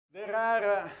There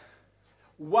are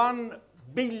 1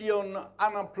 billion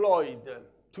unemployed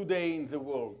today in the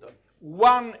world.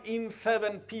 1 in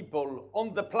 7 people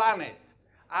on the planet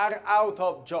are out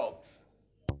of jobs.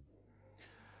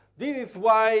 This is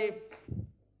why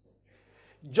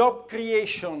job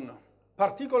creation,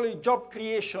 particularly job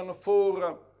creation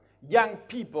for young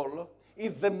people,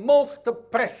 is the most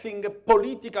pressing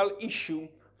political issue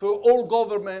for all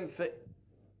governments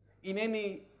in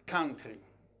any country.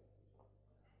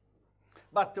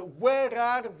 But where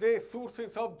are the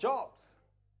sources of jobs?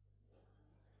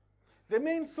 The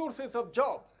main sources of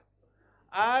jobs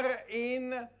are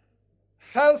in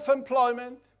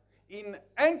self-employment, in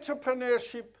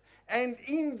entrepreneurship, and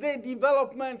in the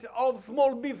development of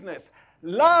small business.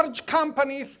 Large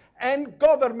companies and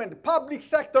government, public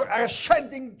sector are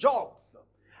shedding jobs.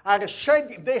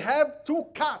 They have to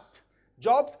cut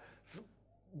jobs.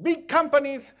 Big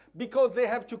companies, because they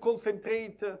have to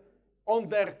concentrate on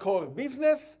their core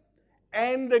business,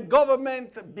 and the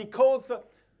government, because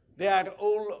they are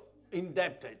all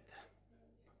indebted.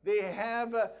 They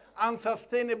have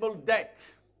unsustainable debt.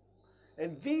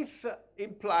 And this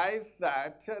implies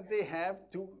that they have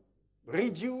to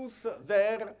reduce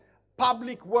their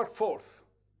public workforce,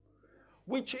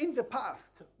 which in the past,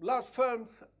 large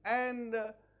firms and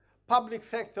public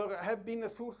sector have been a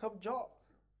source of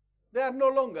jobs. They are no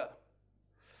longer.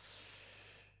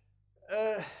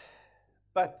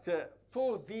 But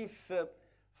for this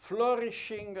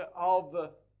flourishing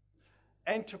of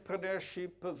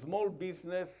entrepreneurship, small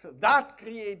business, that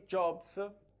create jobs,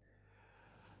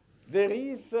 there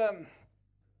is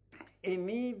a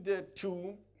need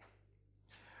to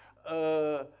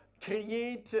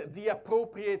create the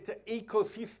appropriate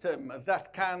ecosystem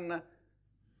that can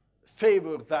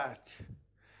favor that.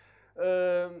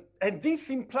 And this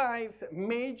implies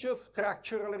major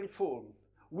structural reforms.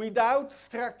 Without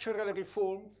structural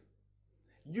reforms,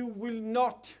 you will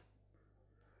not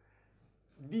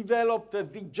develop the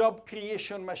job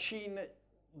creation machine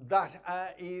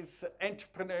that is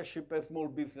entrepreneurship and small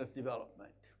business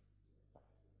development.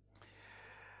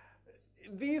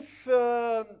 This,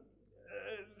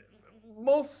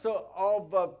 most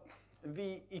of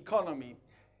the economy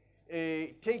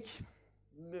in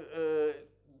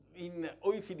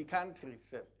OECD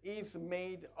countries is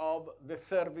made of the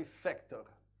service sector.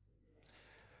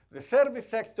 The service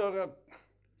sector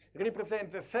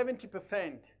represents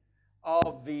 70%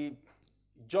 of the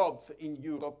jobs in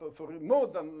Europe, for more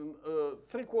than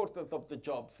 3/4 of the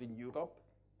jobs in Europe.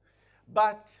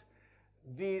 But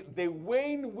the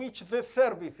way in which the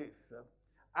services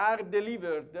are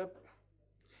delivered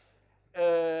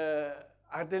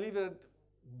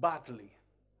badly.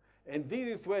 And this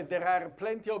is where there are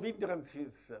plenty of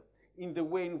hindrances in the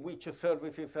way in which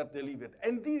services are delivered.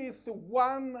 And this is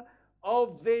one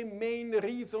of the main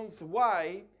reasons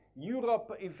why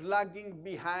Europe is lagging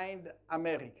behind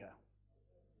America.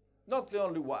 Not the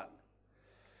only one.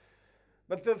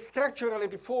 But the structural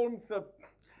reforms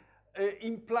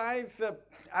implies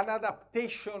an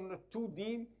adaptation to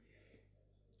the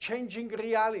changing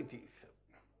realities.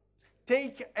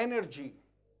 Take energy.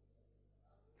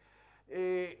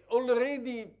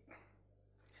 Already,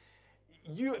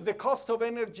 the cost of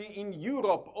energy in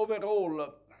Europe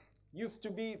overall used to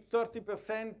be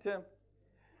 30%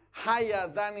 higher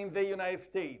than in the United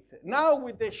States. Now,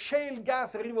 with the shale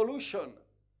gas revolution,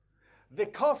 the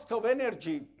cost of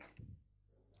energy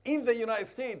in the United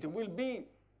States will be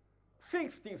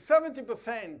 60,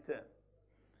 70%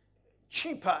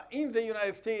 cheaper in the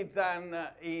United States than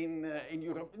in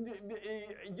Europe. In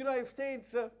the United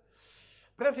States,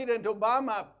 President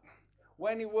Obama,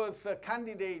 when he was a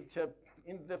candidate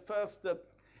in the first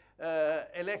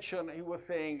election, he was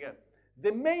saying,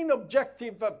 the main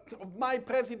objective of my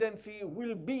presidency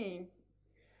will be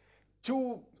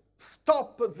to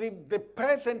stop the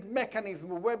present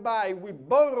mechanism whereby we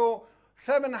borrow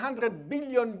 $700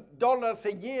 billion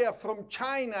a year from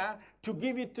China to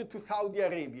give it to Saudi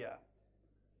Arabia.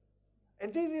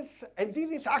 And this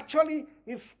is actually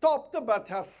stopped, but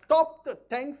has stopped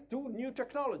thanks to new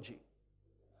technology.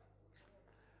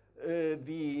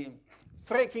 The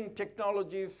fracking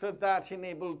technologies that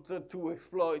enabled to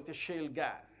exploit shale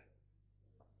gas.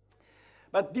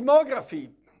 But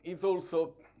demography is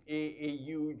also a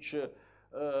huge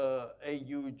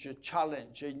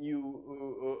challenge, a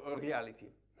new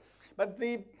reality. But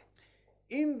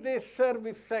in the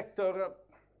service sector,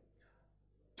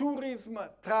 tourism,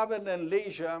 travel, and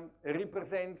leisure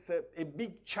represents a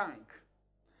big chunk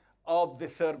of the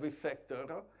service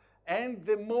sector and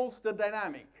the most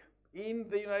dynamic. In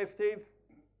the United States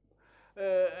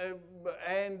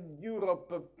and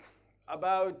Europe,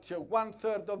 about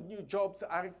 1/3 of new jobs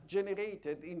are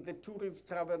generated in the tourism,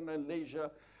 travel, and leisure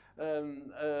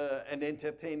and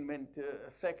entertainment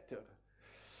sector.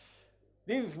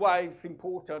 This is why it's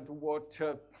important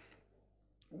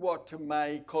what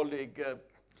my colleague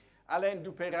Alain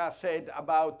Dupeyrat said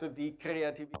about the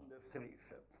creative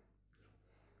industries.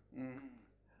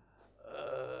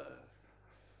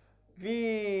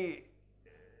 The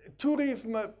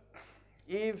tourism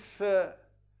is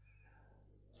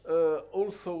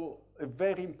also a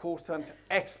very important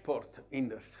export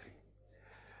industry.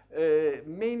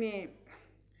 Many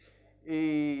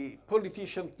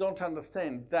politicians don't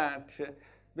understand that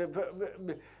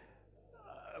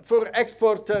for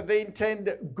export they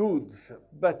intend goods,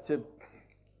 but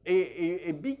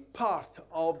a big part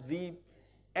of the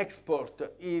export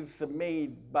is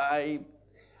made by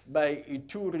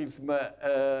tourism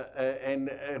and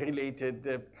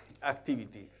related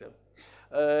activities.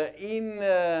 In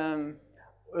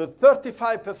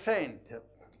 35%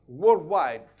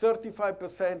 worldwide,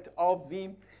 35% of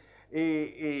the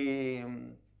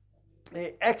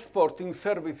exporting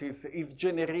services is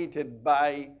generated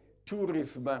by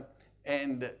tourism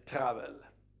and travel.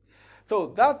 So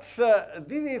that's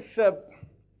this is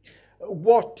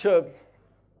what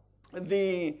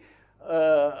the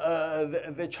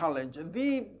challenge.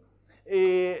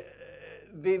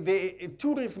 The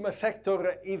tourism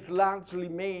sector is largely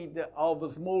made of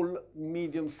small,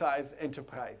 medium-sized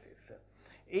enterprises.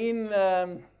 In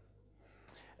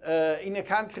a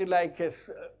country like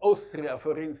Austria,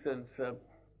 for instance,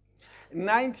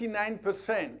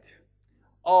 99%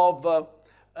 of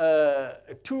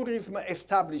tourism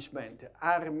establishments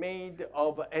are made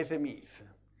of SMEs,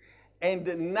 and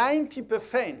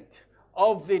 90%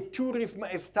 of the tourism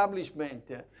establishment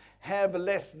have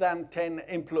less than 10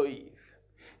 employees.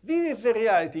 This is the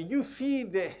reality. You see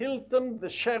the Hilton, the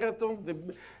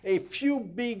Sheraton, a few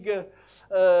big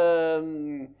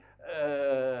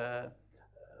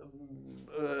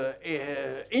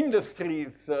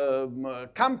industries,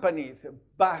 companies,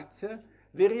 but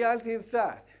the reality is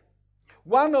that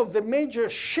one of the major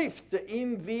shifts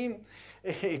in the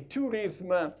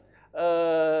tourism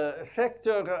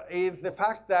sector is the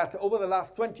fact that over the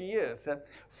last 20 years,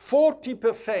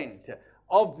 40%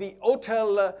 of the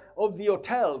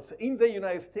hotels in the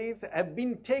United States have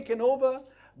been taken over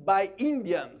by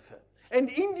Indians, and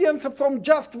Indians from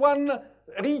just one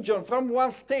region, from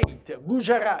one state,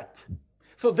 Gujarat.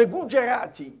 So the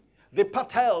Gujarati, the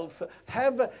Patels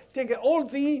have taken all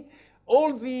the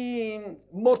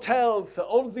motels,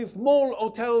 all the small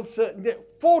hotels.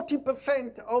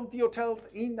 40% of the hotels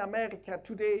in America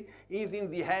today is in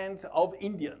the hands of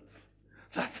Indians.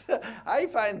 I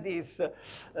find this a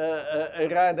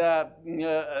rather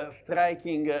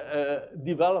striking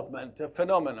development,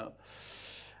 phenomenon.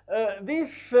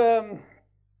 This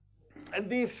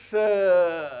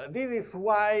is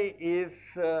why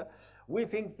we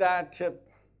think that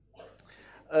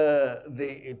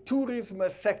the tourism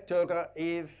sector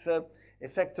is a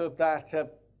sector that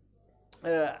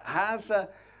has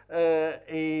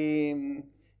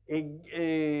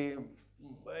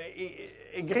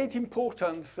a great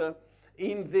importance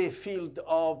in the field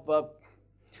of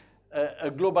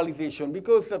globalization,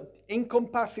 because it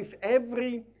encompasses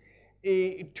every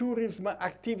tourism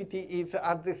activity is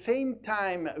at the same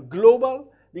time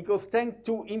global, because thanks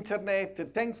to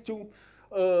internet, thanks to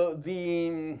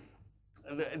the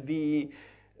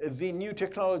new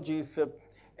technologies,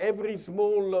 every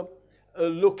small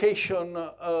location,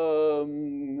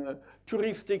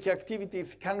 touristic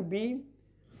activities can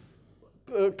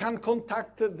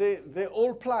contact the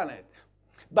whole planet.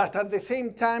 But at the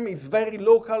same time, it's very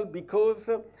local, because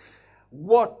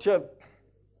what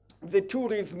the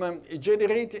tourism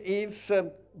generates is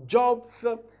jobs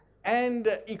and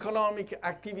economic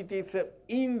activities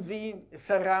in the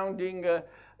surrounding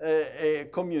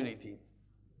community.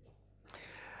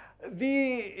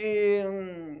 There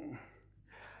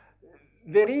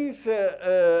is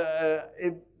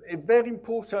a very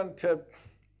important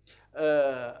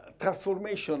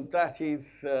transformation that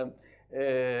is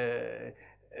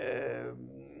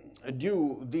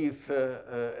due these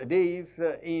days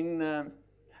in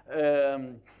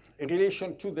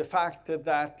relation to the fact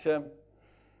that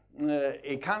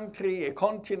a country, a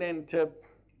continent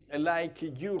like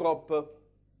Europe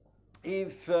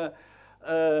is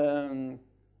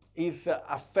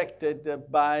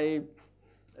affected by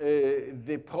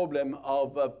the problem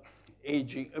of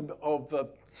aging,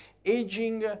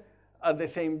 at the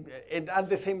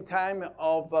same time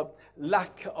of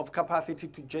lack of capacity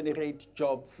to generate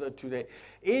jobs today.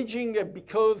 Aging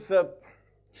because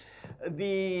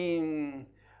the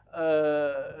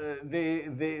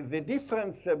the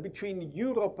difference between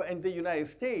Europe and the United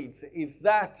States is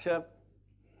that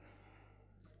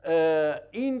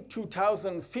in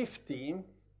 2015,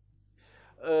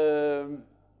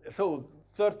 so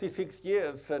 36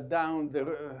 years down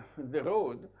the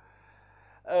road,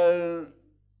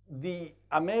 the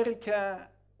America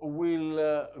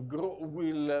will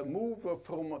move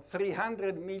from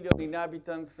 300 million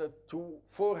inhabitants to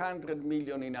 400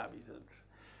 million inhabitants.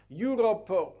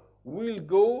 Europe will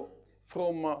go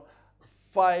from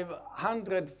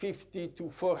 550 to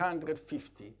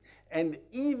 450. And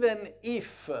even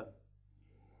if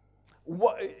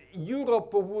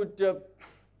Europe would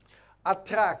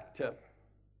attract,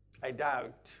 I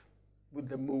doubt, with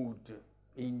the mood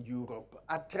in Europe,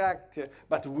 attract,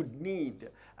 but would need,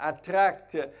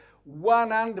 attract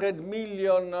 100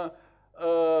 million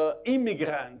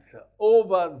immigrants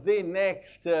over the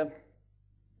next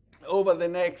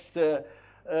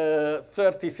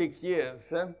 36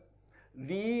 years,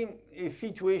 the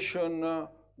situation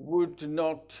would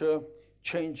not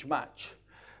change much.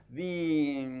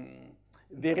 The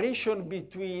ratio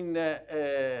between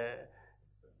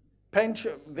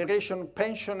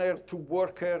pensioner to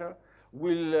worker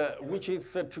will, which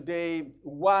is today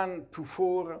 1 to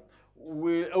 4,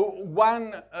 will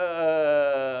 1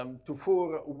 to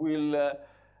 4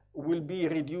 will be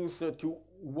reduced to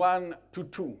 1 to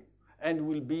 2 and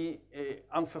will be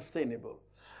unsustainable.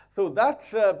 So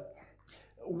that's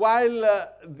while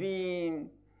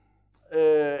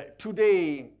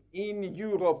today in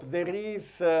Europe there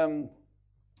is the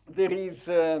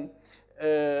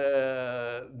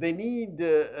need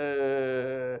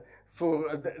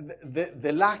for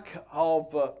the lack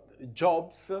of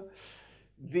jobs.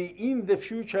 In the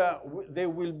future there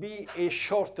will be a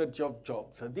shortage of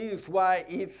jobs. This is why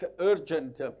it's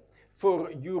urgent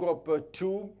for Europe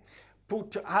to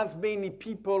put as many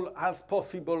people as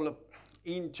possible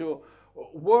into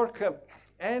work,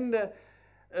 and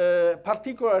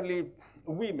particularly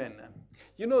women.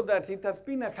 You know that it has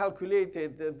been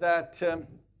calculated that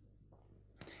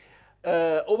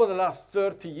over the last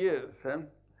 30 years,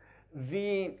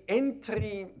 the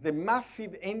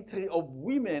massive entry of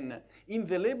women in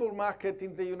the labor market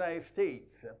in the United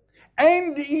States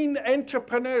and in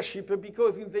entrepreneurship,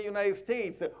 because in the United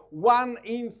States, 1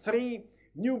 in 3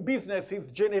 new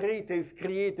businesses generated,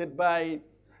 created by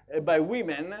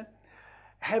women,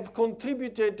 have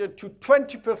contributed to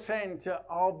 20%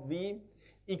 of the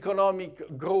economic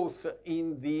growth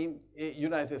in the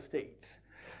United States.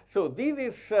 So this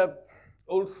is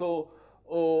also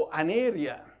an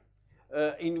area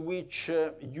in which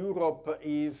Europe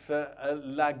is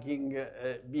lagging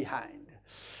behind.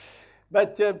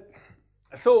 But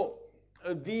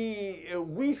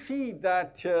we see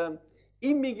that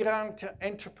immigrant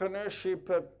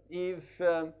entrepreneurship is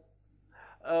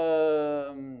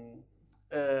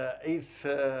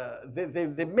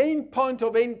the main point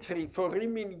of entry for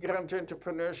immigrant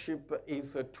entrepreneurship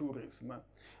is tourism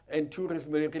and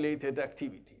tourism-related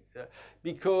activities,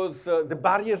 because the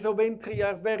barriers of entry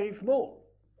are very small,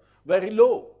 very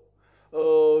low.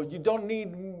 You don't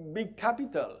need big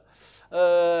capital,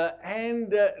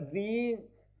 and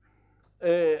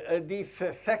this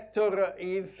sector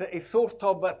is a sort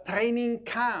of a training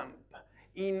camp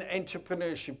in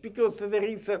entrepreneurship, because there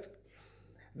is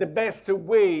the best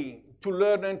way to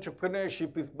learn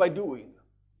entrepreneurship is by doing.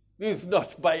 It's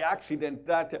not by accident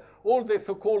that all the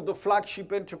so-called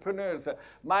flagship entrepreneurs,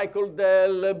 Michael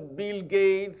Dell, Bill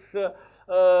Gates,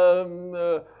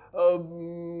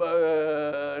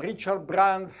 Richard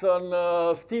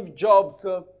Branson, Steve Jobs,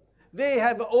 they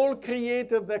have all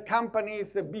created the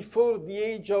companies before the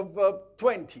age of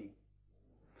 20,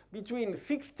 between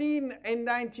 16 and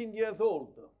 19 years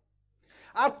old.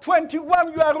 At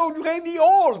 21, you are already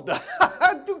old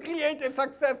to create a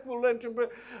successful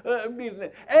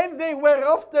business. And they were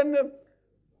often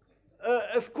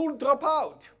a school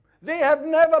dropout. They have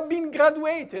never been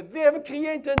graduated. They have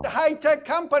created high-tech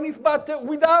companies, but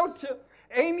without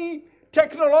any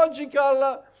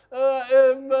technological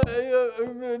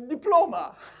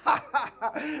diploma. I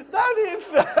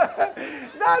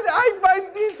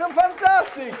find this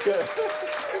fantastic.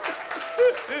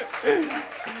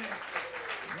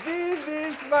 This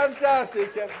is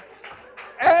fantastic,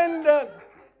 and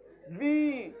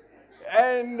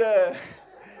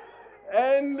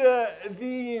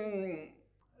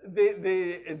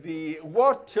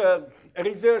what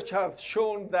research has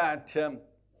shown that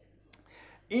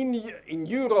in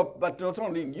Europe, but not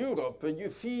only in Europe, you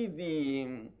see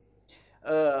the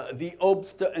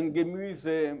Obst and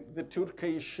Gemüse, the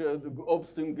Turkish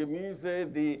Obst and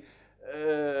Gemüse, the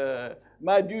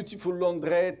My Beautiful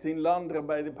Laundrette in Londres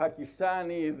by the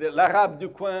Pakistani, the l'Arabe du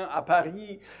Coin à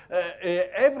Paris.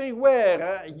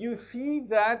 Everywhere you see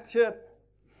that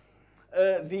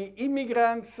the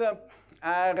immigrants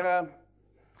are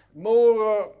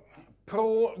more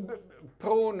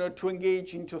prone to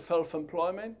engage into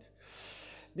self-employment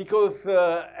because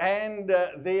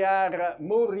they are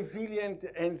more resilient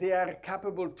and they are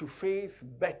capable to face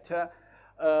better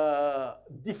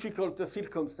difficult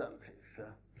circumstances.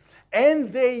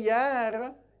 And they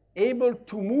are able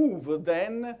to move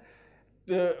then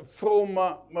from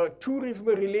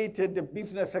tourism-related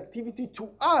business activity to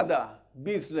other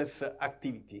business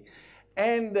activity.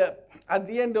 And at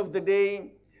the end of the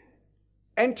day,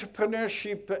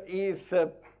 entrepreneurship is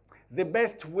the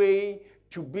best way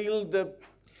to build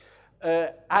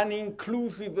an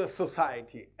inclusive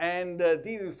society. And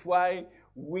this is why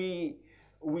we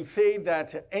say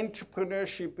that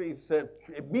entrepreneurship is a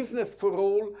business for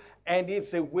all, and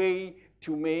it's a way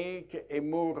to make a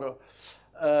more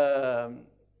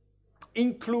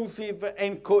inclusive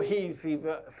and cohesive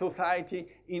society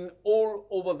in all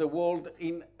over the world,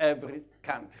 in every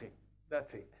country.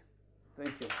 That's it.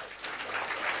 Thank you.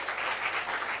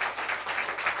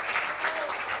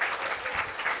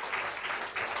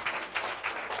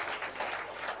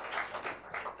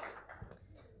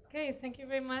 Okay, thank you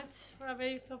very much for a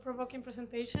very thought-provoking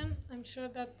presentation. I'm sure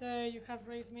that you have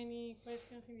raised many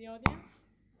questions in the audience.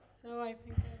 So I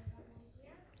think I have one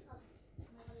here.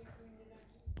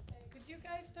 Could you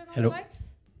guys turn on the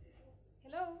lights?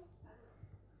 Hello?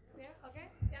 Yeah, okay,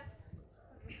 yeah.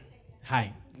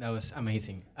 Hi, that was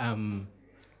amazing. I'm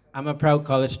a proud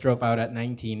college dropout at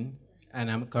 19, and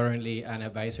I'm currently an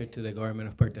advisor to the government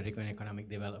of Puerto Rico in economic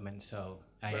development, so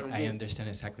I understand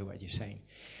exactly what you're saying.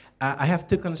 I have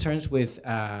two concerns with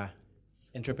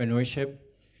entrepreneurship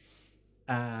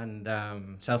and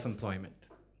self-employment.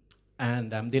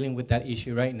 And I'm dealing with that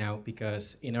issue right now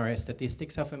because in our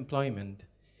statistics of employment,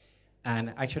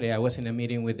 and actually I was in a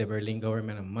meeting with the Berlin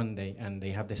government on Monday, and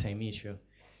they have the same issue.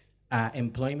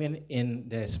 Employment in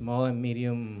the small and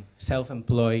medium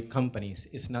self-employed companies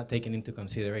is not taken into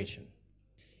consideration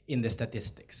in the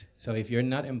statistics. So if you're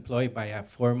not employed by a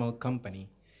formal company,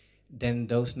 then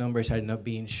those numbers are not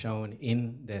being shown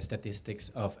in the statistics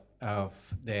of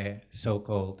the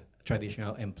so-called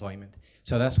traditional employment.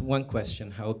 So that's one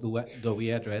question. How do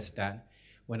we address that?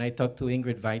 When I talked to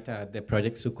Ingrid Vita at the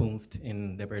Project Zukunft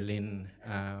in the Berlin,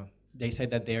 they said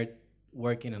that they're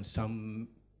working on some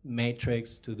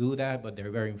matrix to do that, but they're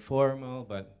very informal,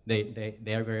 but they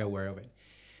are very aware of it.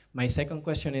 My second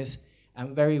question is,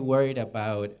 I'm very worried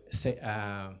about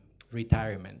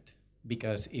retirement.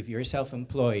 Because if you're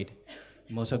self-employed,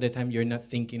 most of the time you're not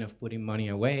thinking of putting money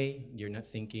away, you're not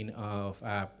thinking of,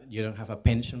 you don't have a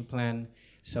pension plan.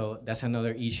 So that's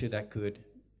another issue that could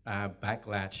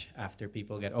backlash after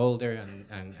people get older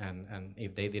and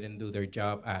if they didn't do their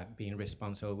job at being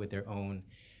responsible with their own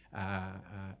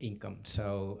income.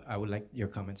 So I would like your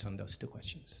comments on those two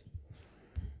questions.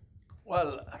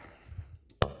 Well,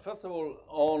 first of all,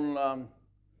 on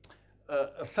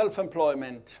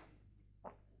self-employment.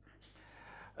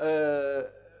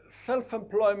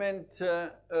 Self-employment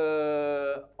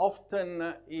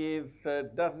often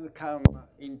doesn't come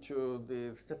into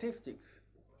the statistics.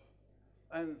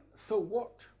 And so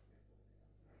what?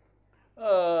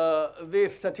 The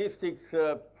statistics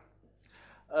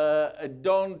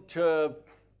don't tell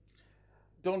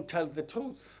the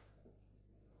truth.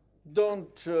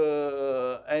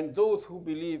 And those who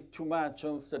believe too much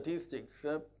on statistics,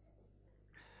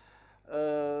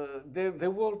 the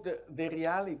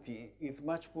reality is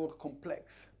much more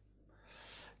complex.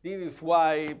 This is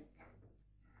why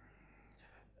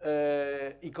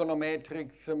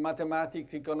econometrics,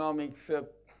 mathematics, economics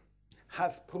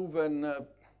has proven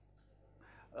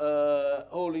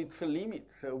all its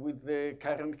limits with the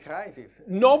current crisis.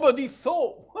 Nobody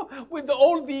saw with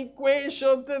all the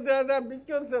equations,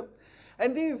 because,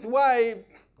 and this is why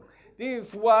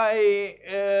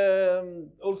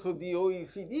also the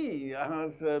OECD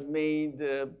has made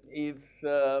its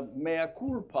mea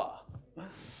culpa,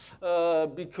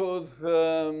 because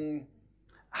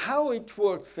how it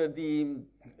works,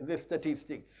 the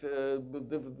statistics,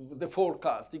 the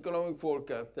forecast, economic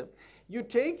forecast, you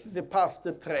take the past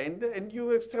trend and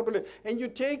you extrapolate, and you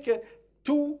take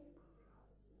two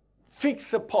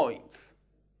fixed points,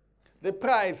 the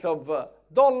price of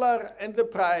dollar and the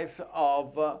price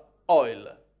of oil.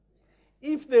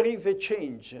 If there is a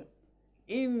change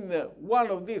in one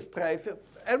of these prices,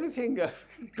 everything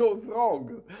goes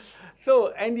wrong.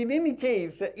 So, and in any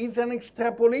case, it's an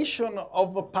extrapolation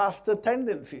of past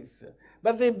tendencies.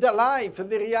 But the life, the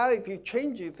reality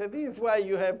changes. And this is why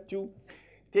you have to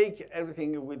take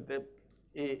everything with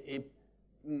a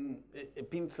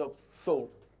pinch of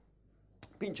salt.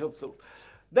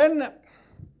 Then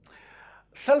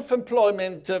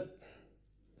self-employment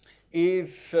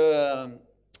is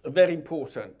very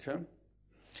important.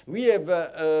 We have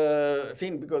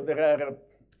seen, because there are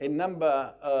a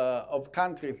number of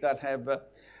countries that have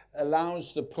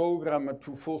launched a program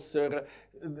to foster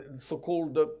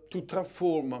so-called, to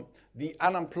transform the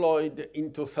unemployed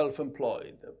into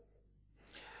self-employed.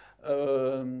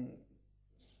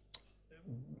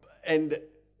 And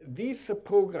this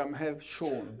program has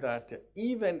shown that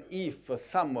even if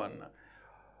someone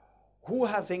who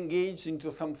has engaged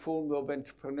into some form of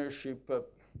entrepreneurship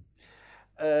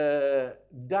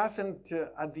doesn't,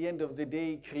 at the end of the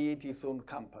day, create his own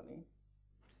company,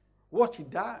 what he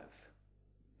does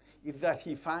is that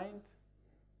he finds,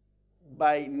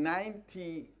 by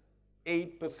 98%,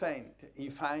 he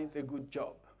finds a good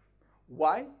job.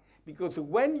 Why? Because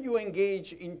when you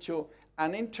engage into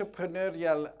an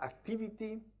entrepreneurial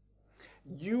activity,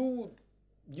 you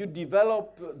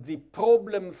develop the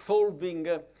problem-solving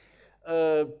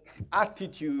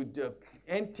attitude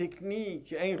and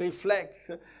technique and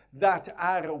reflex that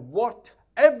are what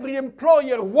every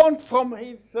employer wants from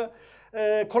his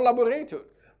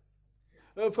collaborators,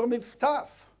 from his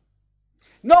staff.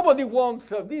 Nobody wants,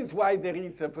 this is why there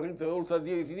is, for instance, also the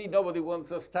OECD, nobody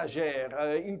wants a stagiaire,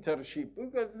 internship.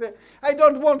 Because I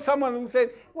don't want someone who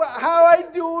says, well, how I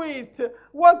do it,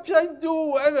 what I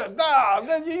do.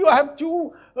 You have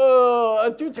to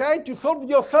try to solve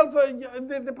yourself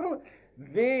the problem.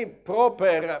 The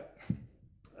proper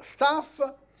staff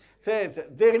says,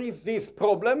 there is this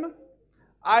problem.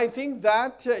 I think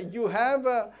that you have,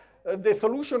 the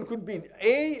solution could be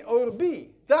A or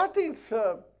B. That is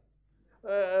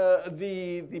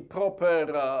the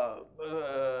proper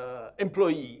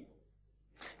employee.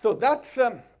 So that's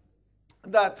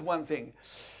one thing.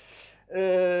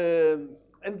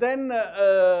 And then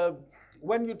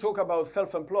when you talk about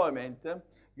self-employment,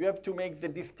 you have to make the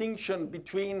distinction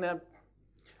between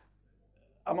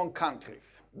among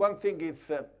countries. One thing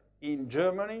is in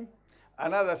Germany,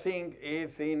 another thing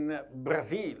is in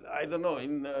Brazil, I don't know,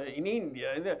 in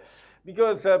India,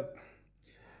 because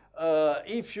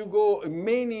if you go,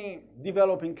 many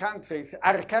developing countries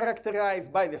are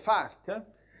characterized by the fact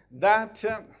that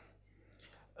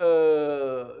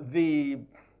the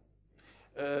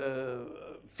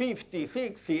 50,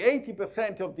 60,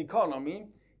 80% of the economy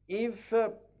is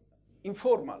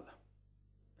informal.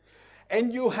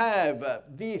 And you have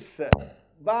this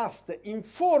vast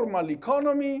informal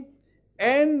economy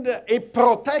and a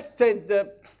protected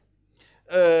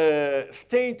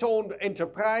state-owned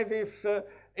enterprises,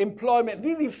 employment.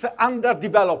 This is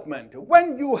underdevelopment.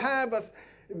 When you have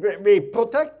a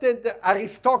protected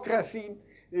aristocracy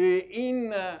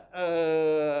in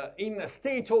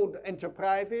state-owned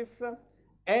enterprises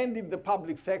and in the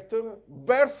public sector,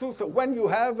 versus when you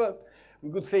have,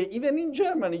 we could say, even in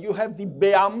Germany, you have the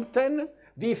Beamten,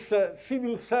 this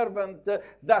civil servant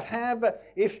that have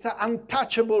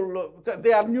untouchable,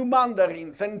 they are new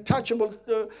mandarins, untouchable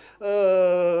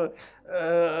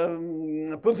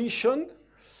position,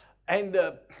 and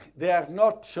they are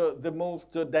not the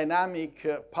most dynamic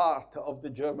part of the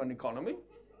German economy.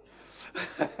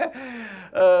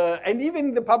 And even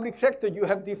in the public sector, you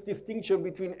have this distinction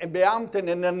between a Beamten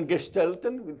and an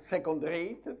Angestellten, with second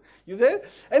rate. You see?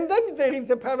 And then there is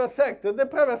the private sector. The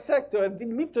private sector, the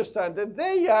Mittelstand,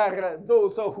 they are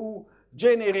those who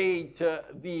generate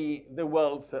the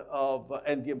wealth of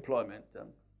and the employment.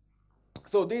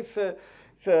 So this,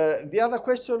 the other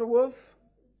question was?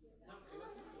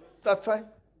 That's fine?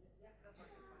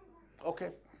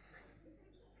 Okay.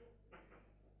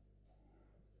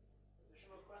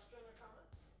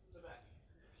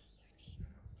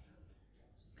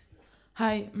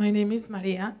 Hi, my name is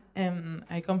Maria, and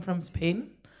I come from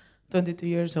Spain, 22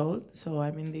 years old, so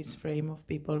I'm in this frame of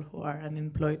people who are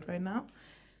unemployed right now,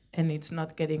 and it's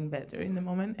not getting better in the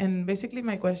moment. And basically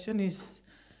my question is,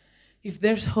 if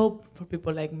there's hope for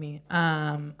people like me.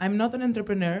 I'm not an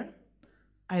entrepreneur,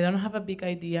 I don't have a big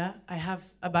idea, I have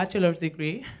a bachelor's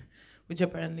degree, which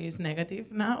apparently is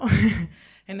negative now,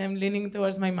 and I'm leaning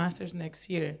towards my master's next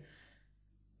year.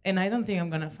 And I don't think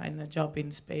I'm gonna find a job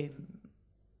in Spain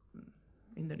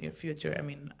in the near future. I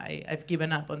mean, I've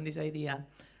given up on this idea,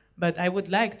 but I would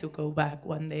like to go back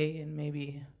one day and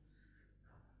maybe.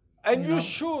 And you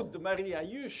should, Maria,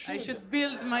 you should. I should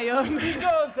build my own.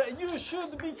 Because you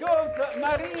should, because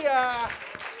Maria,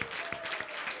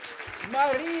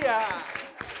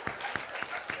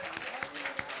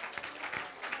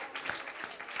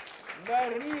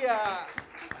 Maria,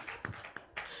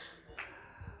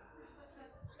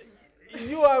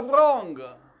 you are wrong.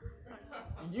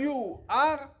 You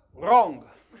are wrong.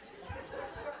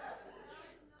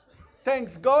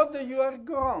 Thanks God you are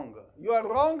wrong. You are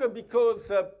wrong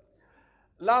because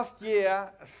last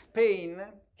year Spain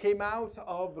came out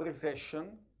of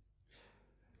recession.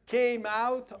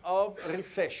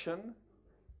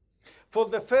 For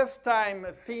the first time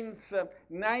since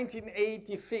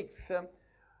 1986,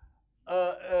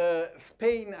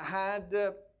 Spain had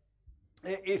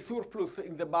a surplus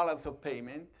in the balance of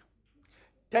payment,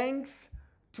 thanks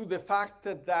to the fact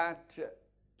that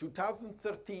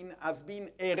 2013 has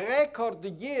been a record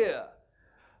year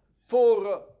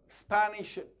for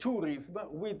Spanish tourism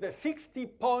with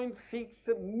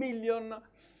 60.6 million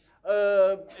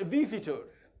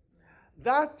visitors.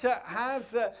 That has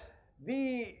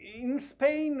in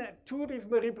Spain,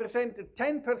 tourism represents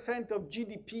 10% of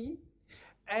GDP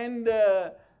and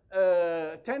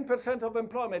 10% of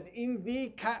employment. In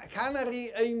the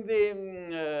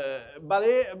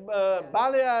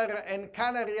Balear and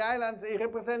Canary Islands, it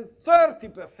represents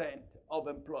 30% of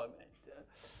employment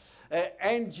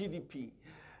and GDP.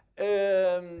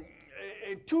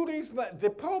 Tourism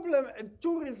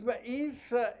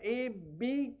is a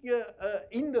big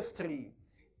industry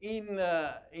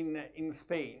in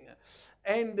Spain,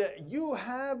 and you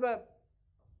have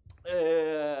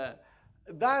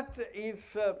that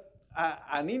is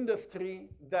an industry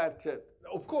that,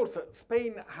 of course,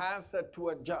 Spain has to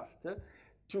adjust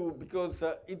to, because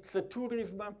its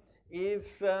tourism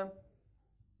is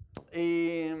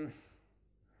a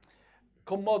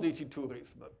commodity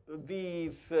tourism.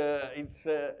 It's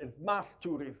mass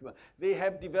tourism. They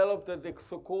have developed the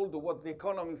so-called, what the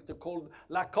economists called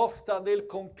la costa del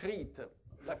concrete,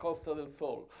 la costa del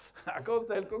sol. La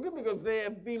costa del concrete, because they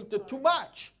have built too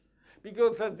much,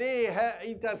 because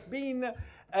it has been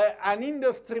an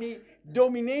industry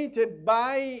dominated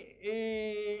by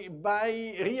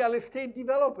real estate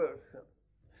developers.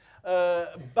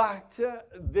 But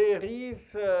there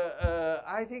is,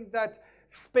 I think that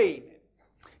Spain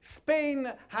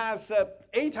has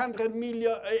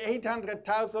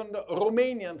 800,000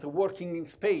 Romanians working in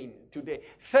Spain today,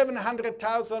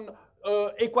 700,000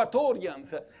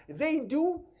 Ecuadorians. They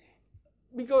do,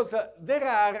 because there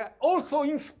are also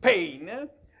in Spain,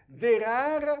 there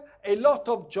are a lot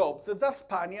of jobs that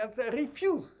Spaniards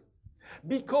refuse.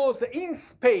 Because in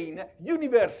Spain,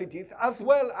 universities, as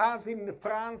well as in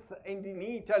France and in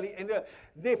Italy, and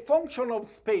the function of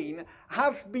Spain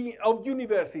has been, of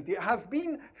university, has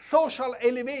been social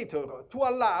elevator to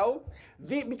allow,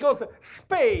 because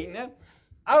Spain,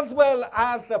 as well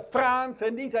as France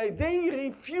and Italy, they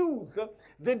refuse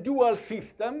the dual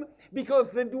system,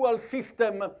 because the dual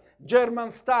system,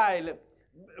 German style,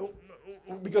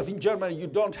 because in Germany you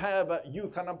don't have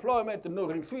youth unemployment,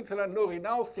 nor in Switzerland, nor in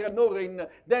Austria, nor in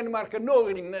Denmark,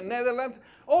 nor in Netherlands.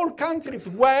 All countries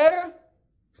where,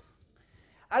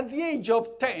 at the age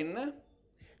of 10,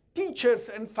 teachers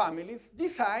and families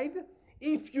decide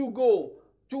if you go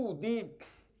to the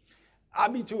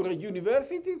Abitur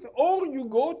universities or you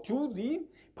go to the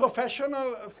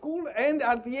professional school, and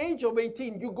at the age of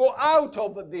 18 you go out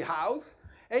of the house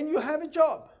and you have a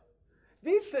job.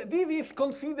 This is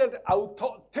considered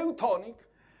Teutonic,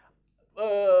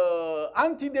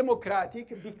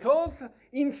 anti-democratic, because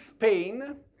in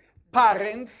Spain,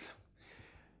 parents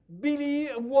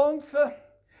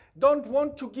don't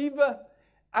want to give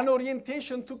an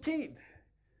orientation to kids.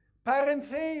 Parents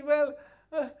say, well,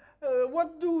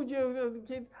 what do you,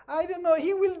 kid? I don't know,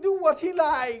 he will do what he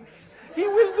likes. He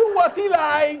will do what he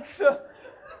likes.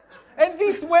 And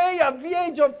this way, at the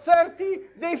age of 30,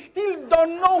 they still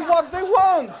don't know what they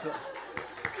want.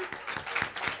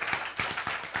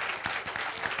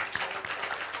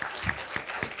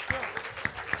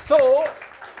 So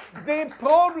the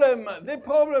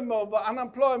problem of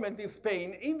unemployment in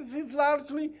Spain is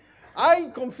largely, I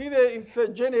consider it's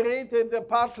generated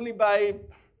partly by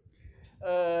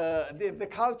the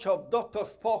culture of Dr.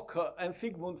 Spock and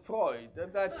Sigmund Freud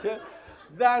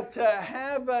that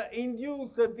have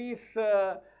induced this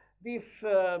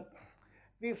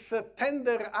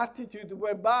tender attitude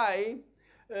whereby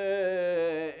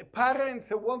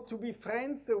parents want to be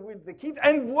friends with the kids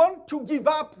and want to give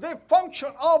up the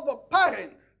function of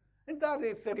parents. And that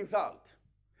is the result.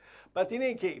 But in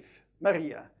any case,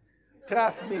 Maria,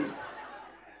 trust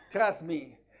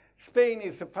me, Spain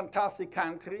is a fantastic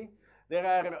country. There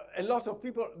are a lot of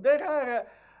people,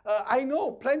 I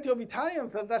know plenty of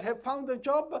Italians that have found a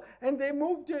job and they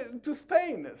moved to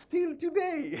Spain, still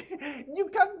today. You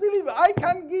can't believe it. I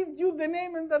can give you the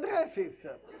name and addresses.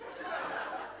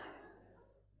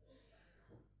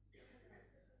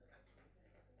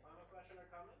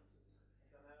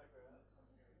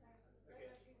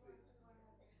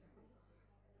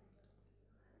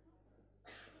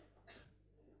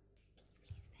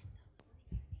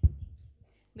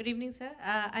 Good evening, sir.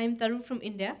 I'm Tarun from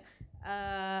India.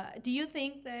 Do you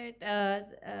think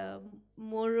that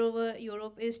moreover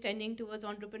Europe is tending towards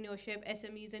entrepreneurship,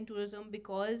 SMEs and tourism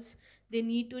because they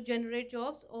need to generate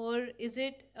jobs, or is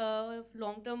it a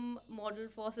long-term model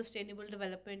for sustainable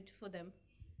development for them?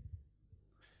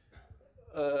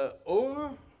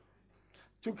 Or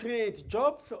to create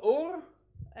jobs, or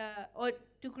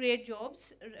to create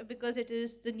jobs because it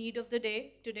is the need of the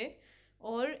day today,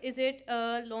 or is it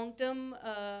a long-term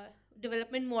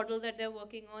development model that they're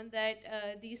working on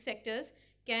that these sectors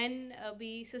can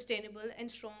be sustainable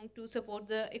and strong to support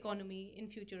the economy in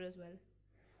future as well?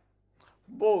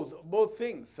 both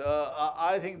things.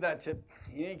 I think that in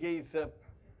any case,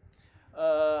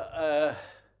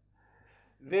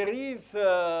 there is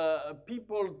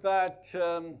people that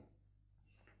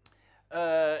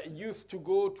used to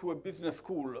go to a business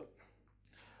school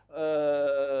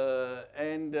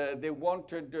and they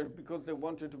wanted, because they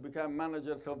wanted to become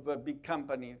managers of big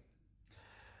companies.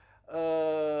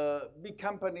 Big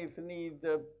companies need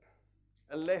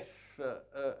less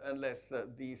and less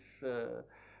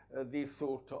these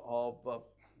sort of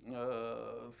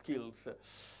skills.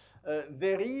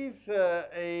 There is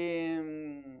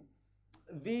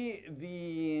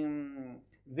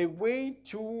the way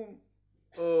to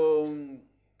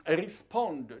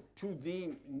respond to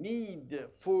the need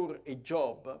for a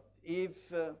job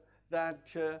is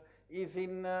is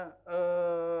in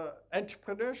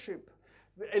entrepreneurship.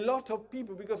 A lot of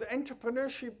people, because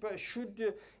entrepreneurship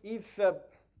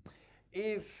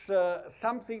is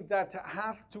something that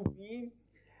has to be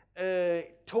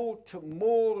taught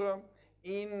more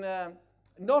in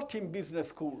not in business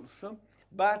schools,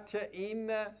 but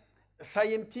in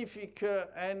scientific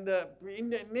and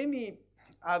in any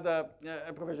other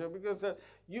profession. Because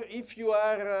if you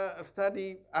are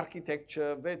study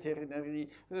architecture, veterinary,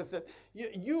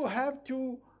 you have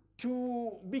to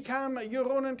become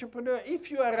your own entrepreneur. If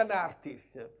you are an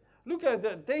artist, look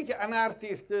at take an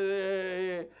artist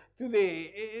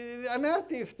today. An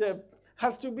artist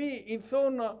has to be its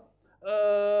own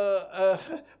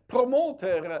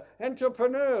promoter,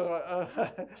 entrepreneur.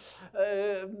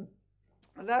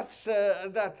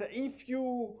 That if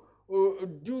you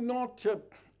do not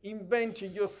invent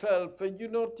yourself, you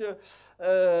not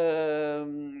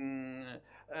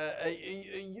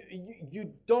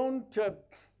you don't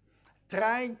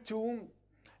try to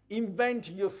invent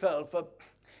yourself.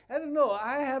 I don't know.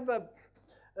 I have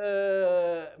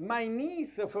my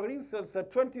niece, for instance,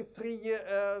 23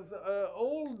 years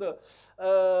old,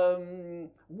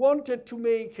 wanted to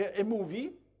make a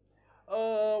movie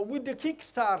with the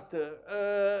Kickstarter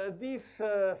this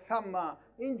summer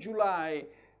in July.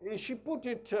 She put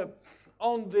it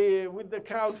on with the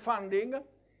crowdfunding.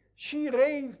 She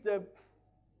raised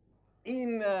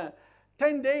in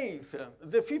 10 days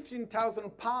the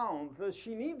 £15,000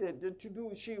 she needed to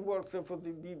do. She works for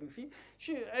the BBC.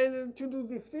 To do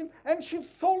this film, and she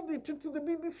sold it to the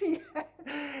BBC.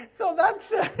 So that's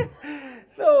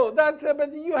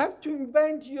but you have to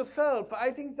invent yourself.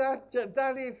 I think that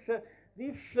that is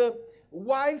this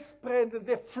widespread,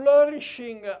 the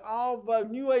flourishing of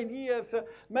new ideas.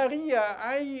 Maria,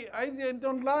 I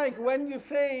don't like when you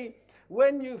say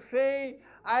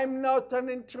I'm not an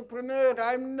entrepreneur,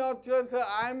 I'm not,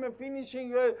 I'm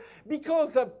finishing,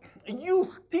 because you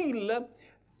still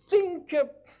think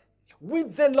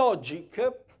with the logic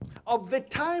of the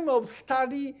time of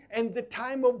study and the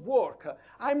time of work.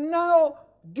 I'm now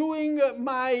doing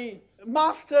my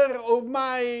master or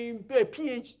my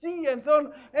PhD and so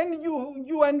on, and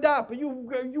you end up, you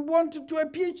want to do a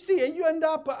PhD and you end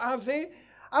up as an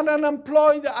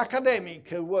unemployed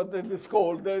academic, what it is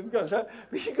called, because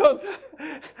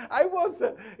I was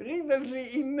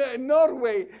recently in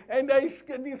Norway and I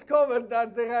discovered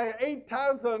that there are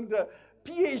 8,000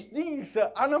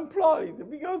 PhDs unemployed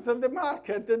because the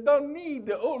market don't need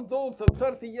all those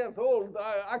 30 years old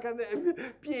academic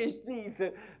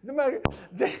PhDs.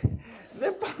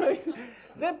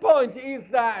 The point is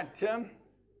that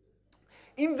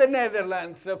in the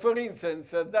Netherlands, for instance,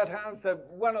 that has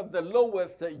one of the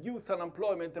lowest youth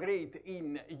unemployment rate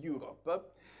in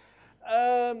Europe,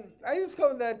 I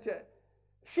discovered that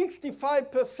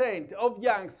 65% of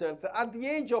youngsters at the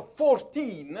age of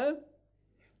 14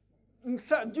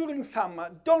 during summer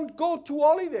don't go to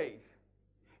holidays.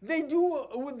 They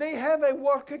have a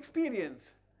work experience.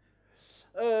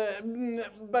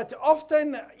 But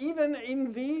often even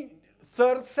in the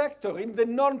third sector, in the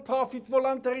non-profit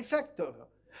voluntary sector.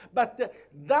 But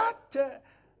that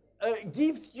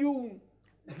gives you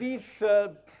this,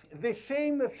 the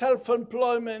same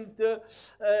self-employment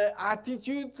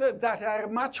attitudes that are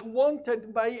much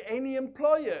wanted by any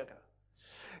employer.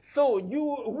 So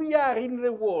we are in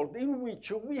the world in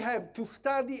which we have to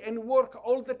study and work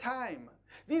all the time.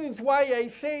 This is why I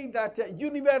say that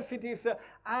universities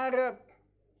are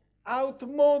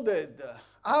outmoded,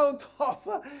 out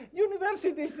of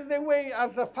universities, the way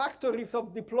as factories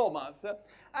of diplomas,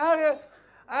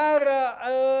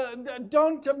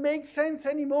 don't make sense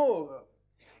anymore.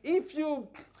 If you,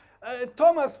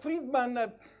 Thomas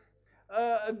Friedman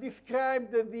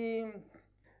described the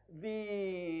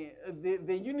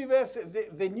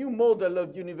new model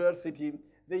of university,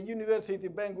 the University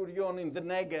Ben Gurion in the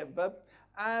Negev,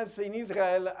 as in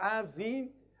Israel, as the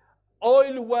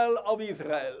oil well of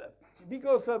Israel,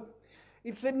 because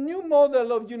it's a new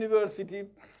model of university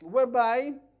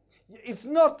whereby it's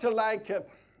not like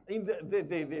in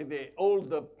the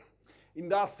old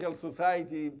industrial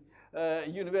society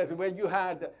university, where you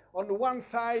had on one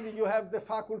side you have the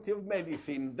faculty of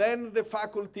medicine, then the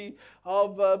faculty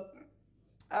of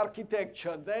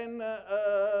architecture, then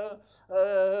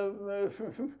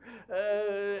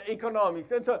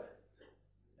economics, and so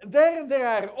there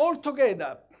are all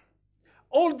together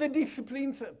all the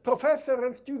disciplines, professors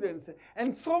and students.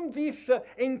 And from this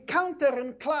encounter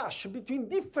and clash between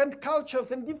different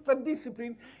cultures and different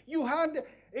disciplines, you had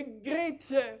a great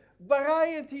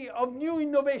variety of new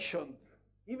innovations,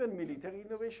 even military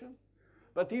innovation.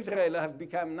 But Israel has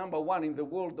become #1 in the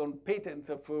world on patents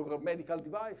for medical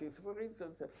devices, for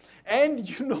instance. And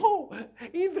you know,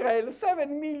 Israel,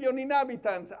 7 million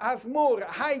inhabitants, has more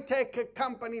high-tech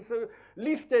companies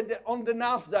listed on the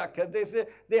NASDAQ,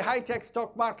 the high-tech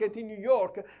stock market in New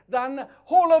York, than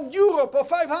whole of Europe of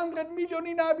 500 million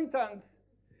inhabitants.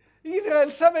 Israel,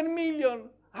 7 million,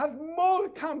 has more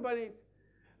companies.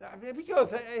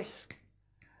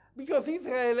 Because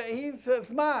Israel is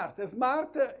smart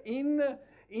in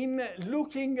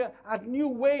looking at new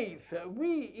ways.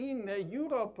 We in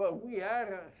Europe, we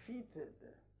are seated.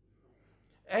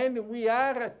 And we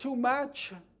are too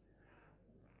much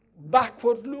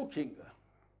backward looking.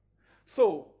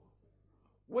 So,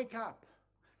 wake up.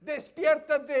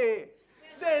 Despiértate.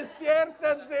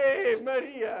 Despiértate,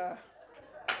 Maria.